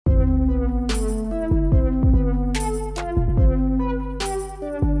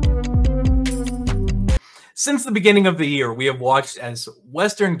Since the beginning of the year, we have watched as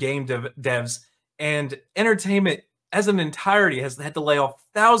Western game devs and entertainment as an entirety has had to lay off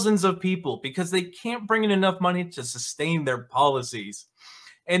thousands of people because they can't bring in enough money to sustain their policies.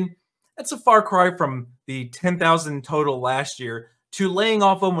 And that's a far cry from the 10,000 total last year to laying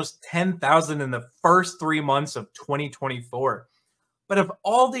off almost 10,000 in the first 3 months of 2024. But of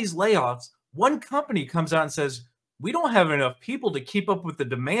all these layoffs, one company comes out and says, we don't have enough people to keep up with the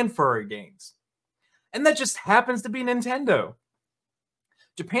demand for our games. And that just happens to be Nintendo.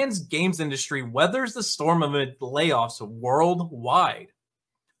 Japan's games industry weathers the storm of layoffs worldwide.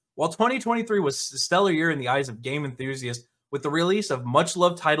 While 2023 was a stellar year in the eyes of game enthusiasts, with the release of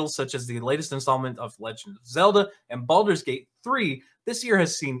much-loved titles such as the latest installment of Legend of Zelda and Baldur's Gate 3, this year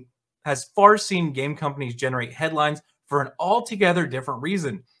has far seen game companies generate headlines for an altogether different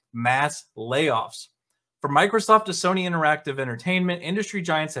reason: mass layoffs. From Microsoft to Sony Interactive Entertainment, industry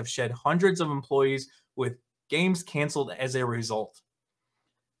giants have shed hundreds of employees, with games canceled as a result.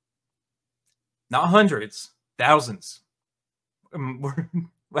 Not hundreds, thousands.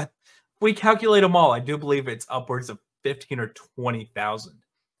 We calculate them all. I do believe it's upwards of 15 or 20,000.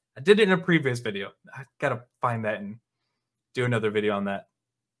 I did it in a previous video. I gotta find that and do another video on that.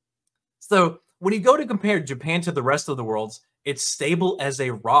 So when you go to compare Japan to the rest of the world, it's stable as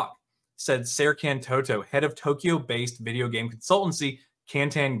a rock, said Serkan Toto, head of Tokyo-based video game consultancy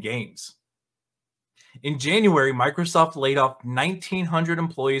Kantan Games. In January, Microsoft laid off 1,900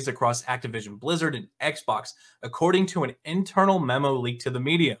 employees across Activision Blizzard and Xbox, according to an internal memo leaked to the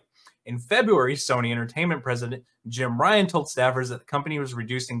media. In February, Sony Entertainment president Jim Ryan told staffers that the company was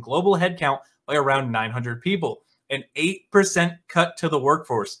reducing global headcount by around 900 people, an 8% cut to the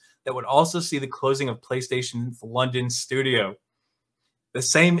workforce that would also see the closing of PlayStation's London studio. The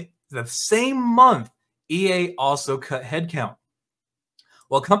same month, EA also cut headcount.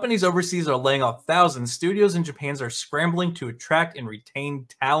 While companies overseas are laying off thousands, studios in Japan are scrambling to attract and retain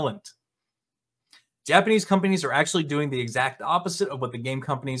talent. Japanese companies are actually doing the exact opposite of what the game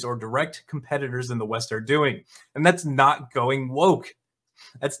companies or direct competitors in the West are doing. And that's not going woke.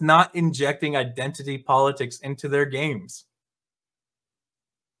 That's not injecting identity politics into their games.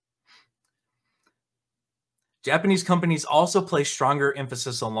 Japanese companies also place stronger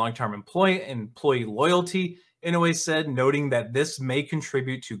emphasis on long-term employee loyalty, Inoue said, noting that this may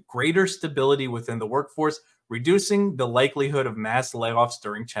contribute to greater stability within the workforce, reducing the likelihood of mass layoffs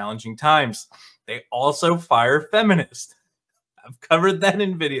during challenging times. They also fire feminists. I've covered that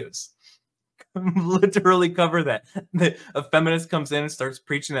in videos. Literally cover that. A feminist comes in and starts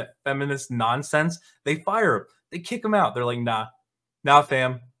preaching that feminist nonsense. They fire him. They kick him out. They're like, nah,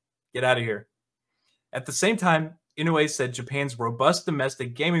 fam, get out of here. At the same time, Inoue said Japan's robust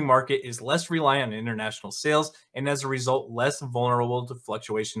domestic gaming market is less reliant on international sales and, as a result, less vulnerable to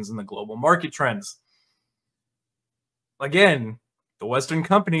fluctuations in the global market trends. Again, the Western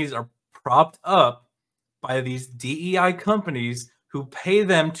companies are propped up by these DEI companies who pay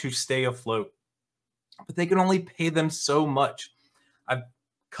them to stay afloat. But they can only pay them so much. I've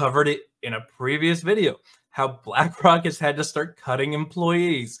covered it in a previous video, how BlackRock has had to start cutting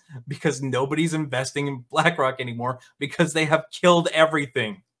employees because nobody's investing in BlackRock anymore because they have killed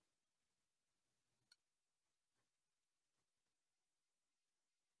everything.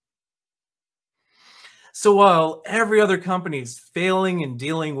 So while every other company is failing and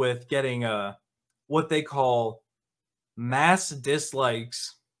dealing with getting what they call mass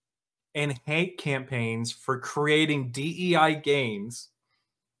dislikes and hate campaigns for creating DEI games,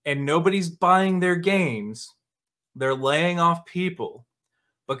 and nobody's buying their games, they're laying off people.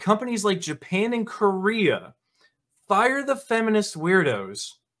 But companies like Japan and Korea fire the feminist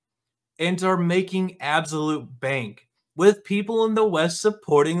weirdos and are making absolute bank with people in the West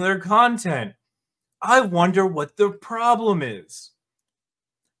supporting their content. I wonder what the problem is.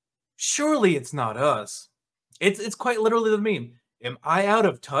 Surely it's not us. It's quite literally the meme. Am I out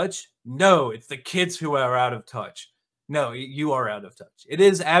of touch? No, it's the kids who are out of touch. No, you are out of touch. It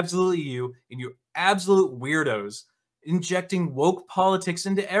is absolutely you and you absolute weirdos injecting woke politics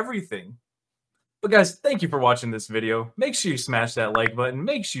into everything. But guys, thank you for watching this video. Make sure you smash that like button.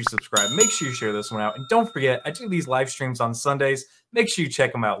 Make sure you subscribe. Make sure you share this one out. And don't forget, I do these live streams on Sundays. Make sure you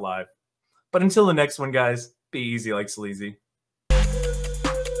check them out live. But until the next one, guys, be easy like Sleazy.